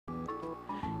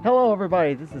Hello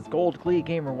everybody, this is Gold Glee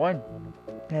Gamer 1,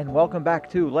 and welcome back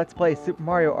to Let's Play Super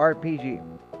Mario RPG.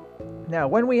 Now,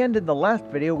 when we ended the last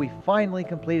video, we finally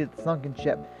completed the Sunken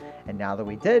Ship, and now that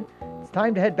we did, it's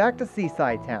time to head back to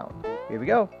Seaside Town. Here we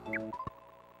go.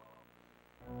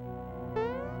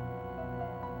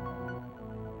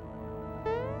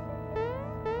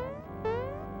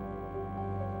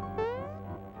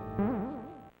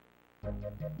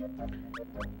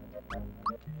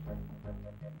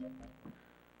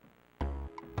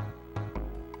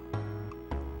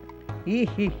 Hee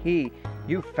hee hee,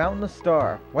 you found the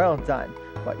star. Well done.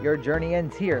 But your journey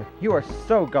ends here. You are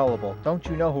so gullible. Don't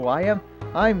you know who I am?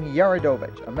 I'm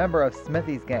Yaridovich, a member of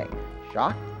Smithy's gang.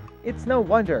 Shocked? It's no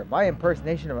wonder. My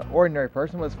impersonation of an ordinary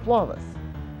person was flawless.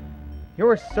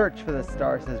 Your search for the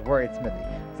stars has worried Smithy.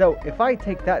 So if I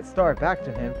take that star back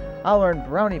to him, I'll earn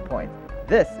brownie points.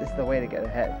 This is the way to get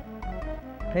ahead.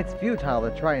 It's futile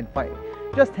to try and fight.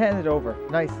 Just hand it over.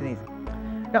 Nice and easy.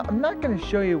 Now, I'm not going to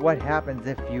show you what happens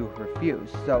if you refuse,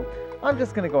 so I'm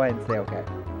just going to go ahead and say okay.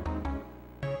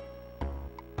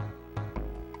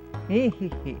 Hee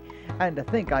hee hee. And to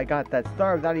think I got that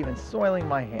star without even soiling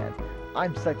my hands.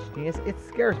 I'm such a genius, it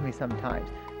scares me sometimes.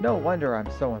 No wonder I'm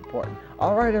so important.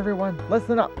 Alright everyone,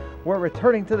 listen up. We're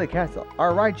returning to the castle.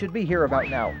 Our ride should be here about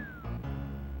now.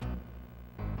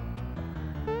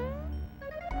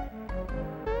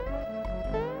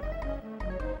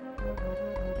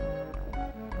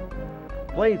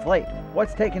 Blade's late.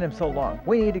 What's taking him so long?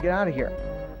 We need to get out of here.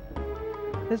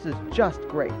 This is just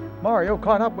great. Mario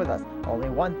caught up with us. Only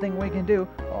one thing we can do.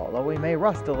 Although we may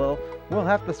rust a little, we'll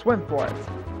have to swim for it.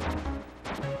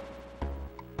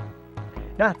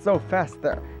 Not so fast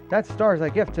there. That star's a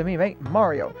gift to me mate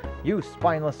Mario. You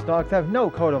spineless dogs have no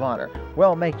code of honor.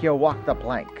 We'll make you walk the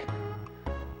plank.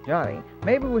 Johnny,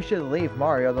 maybe we should leave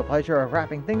Mario the pleasure of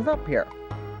wrapping things up here.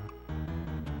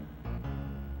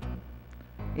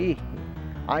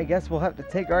 I guess we'll have to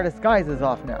take our disguises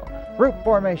off now. Group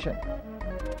formation.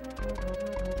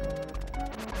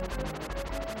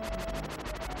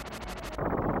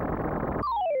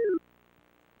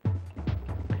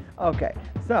 Okay,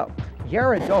 so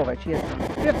Yaridovich, he has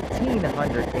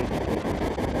 1,500 HP.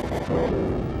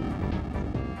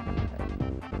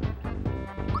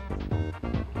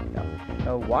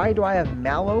 Now, why do I have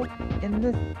Mallow in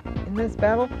this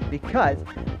battle? Because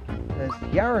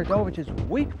Yaridovich's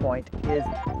weak point is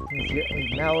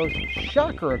Mallow's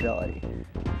shocker ability.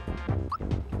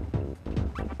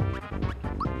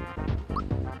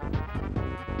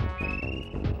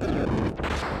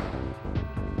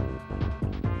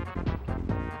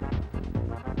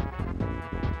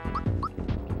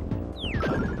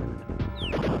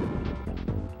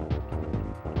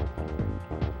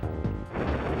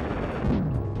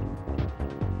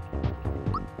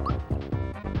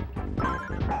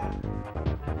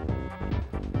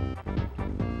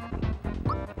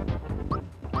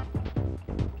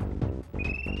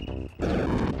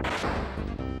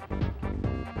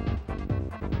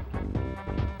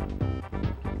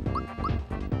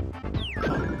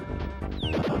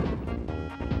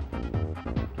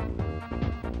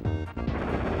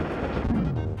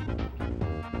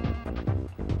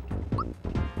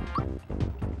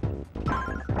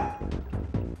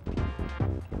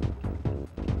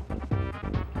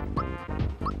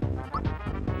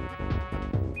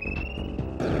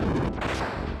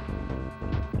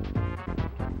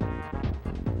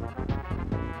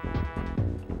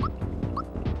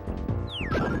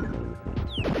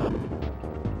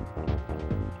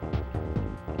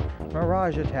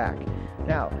 Mirage attack.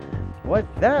 Now, what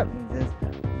that means is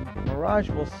Mirage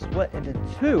will split into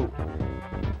two.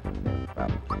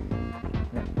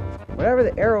 Whatever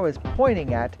the arrow is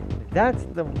pointing at, that's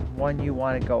the one you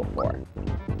want to go for.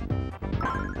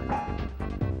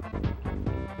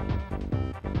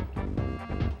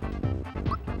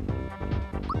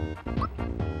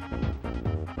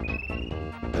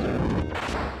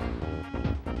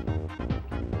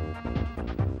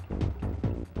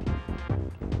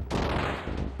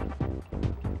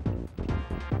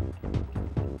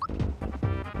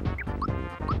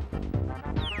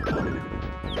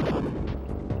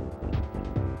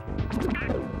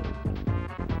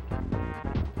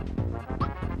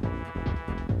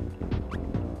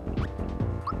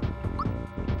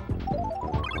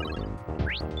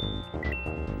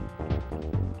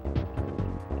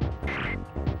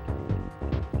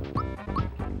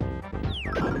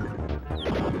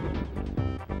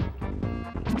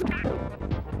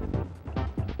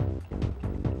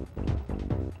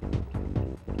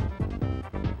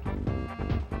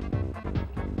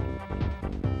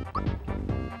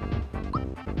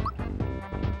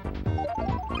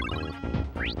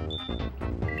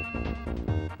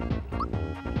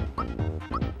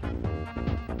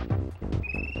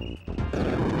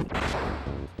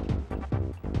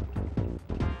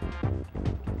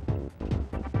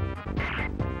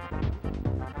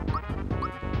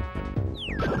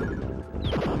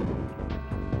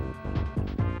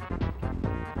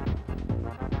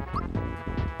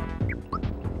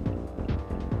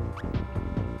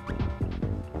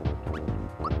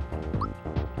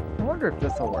 wonder if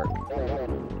this will work.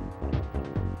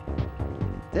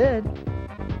 Did.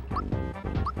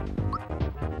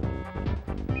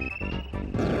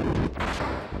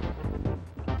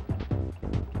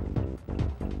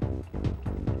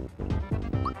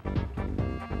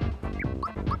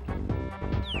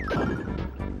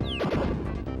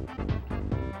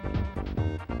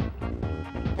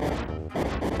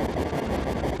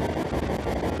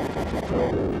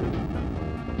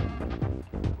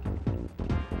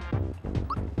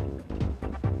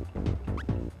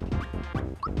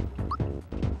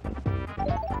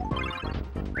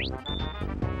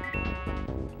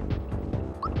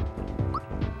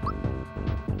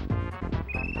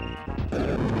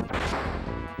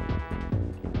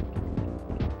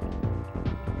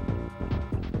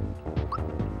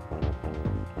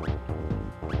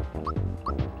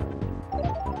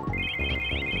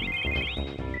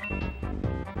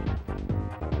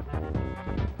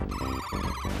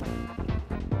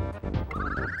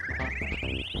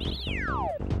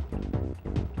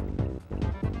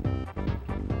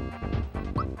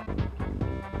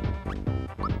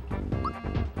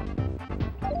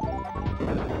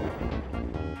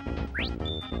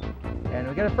 And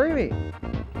we get a freebie.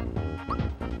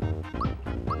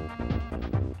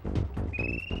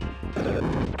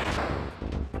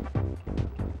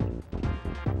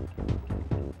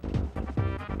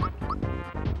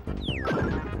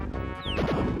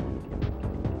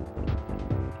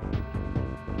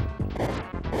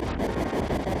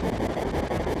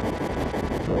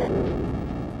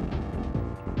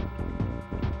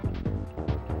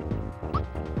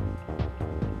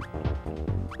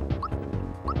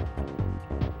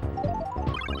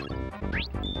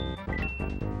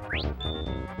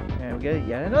 And we get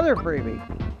yet another freebie.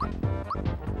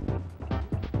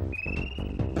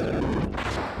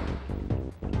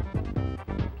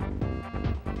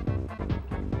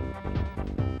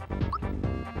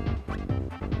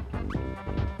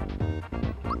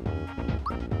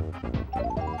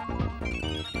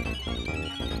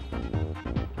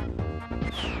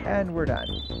 And we're done.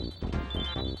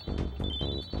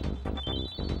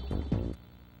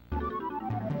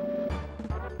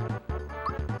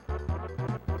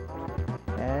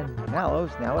 And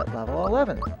Mallow's now at level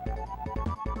 11.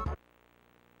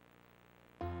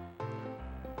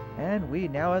 And we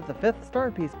now have the 5th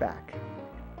star piece back.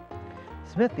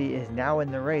 Smithy is now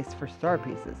in the race for star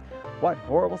pieces. What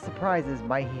horrible surprises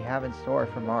might he have in store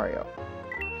for Mario?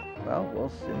 Well, we'll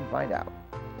soon find out.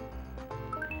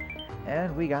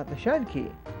 And we got the Shun Key.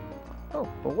 Oh,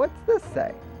 but what's this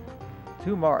say?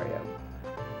 To Mario.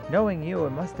 Knowing you,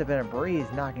 it must have been a breeze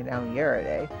knocking down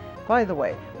Yaridovich. By the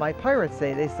way, my pirates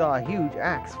say they saw a huge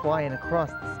axe flying across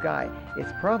the sky.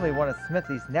 It's probably one of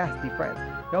Smithy's nasty friends.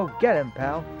 Go get him,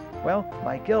 pal. Well,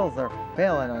 my gills are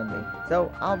failing on me,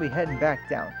 so I'll be heading back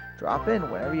down. Drop in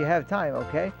whenever you have time,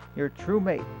 okay? Your true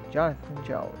mate, Jonathan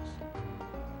Jones.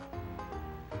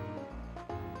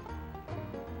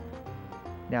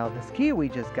 Now this key we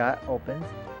just got opens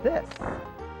this.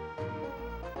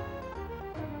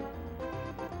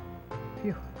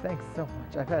 Phew, thanks so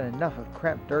much. I've had enough of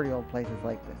cramped, dirty old places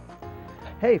like this.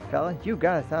 Hey fella, you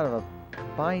got us out of a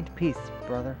bind piece,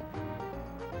 brother.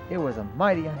 It was a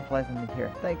mighty unpleasant in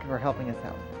here. Thank you for helping us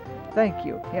out. Thank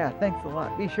you. Yeah, thanks a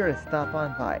lot. Be sure to stop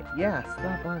on by. Yeah,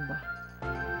 stop on by.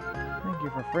 Thank you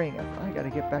for freeing us. I gotta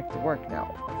get back to work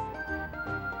now.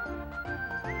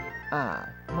 Ah,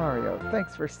 Mario,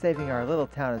 thanks for saving our little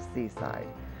town of Seaside.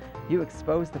 You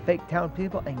exposed the fake town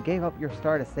people and gave up your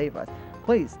star to save us.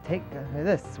 Please take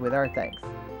this with our thanks.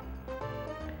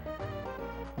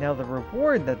 Now the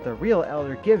reward that the real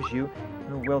elder gives you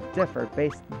will differ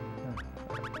based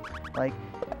like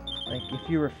if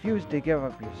you refuse to give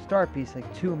up your star piece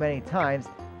like too many times,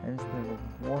 and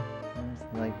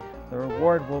the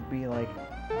reward will be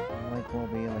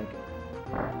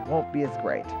won't be as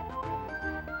great.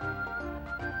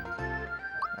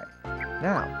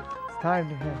 Now, it's time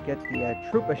to get the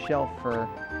Troopa Shell for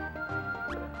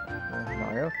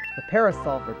Mario, the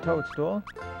Parasol for Toadstool,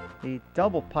 the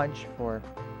Double Punch for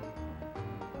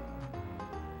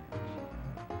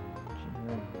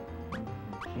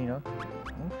Gino,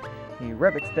 the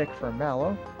Ribbit Stick for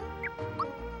Mallow,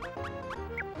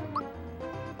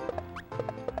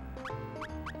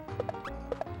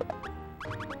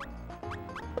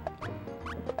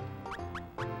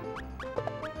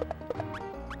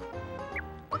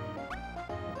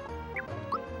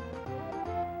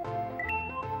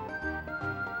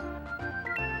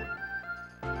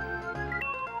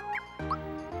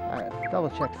 double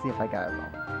check to see if I got it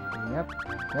wrong. Yep.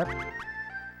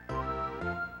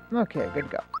 Okay, good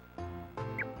to go.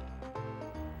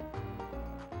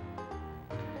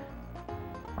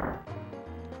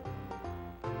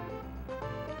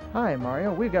 Hi,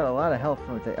 Mario. We've got a lot of health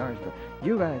foods at ours, but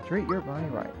you gotta treat your body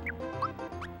right.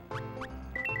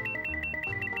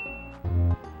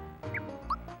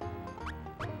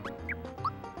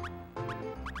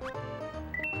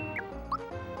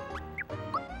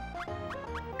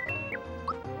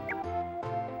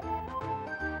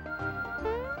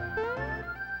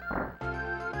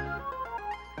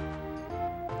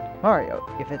 Mario,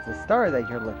 if it's a star that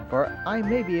you're looking for, I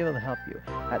may be able to help you.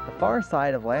 At the far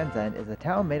side of Land's End is a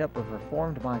town made up of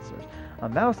reformed monsters. A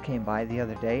mouse came by the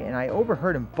other day, and I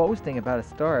overheard him boasting about a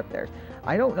star up there.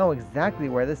 I don't know exactly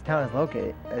where this town is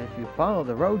located, but if you follow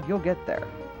the road, you'll get there.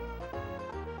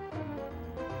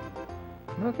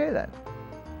 Okay then.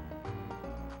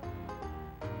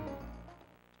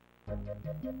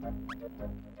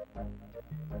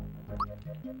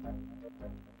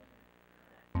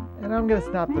 And I'm going to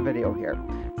stop the video here.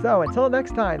 So, until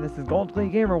next time, this is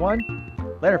Golden Gamer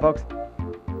 1. Later, folks.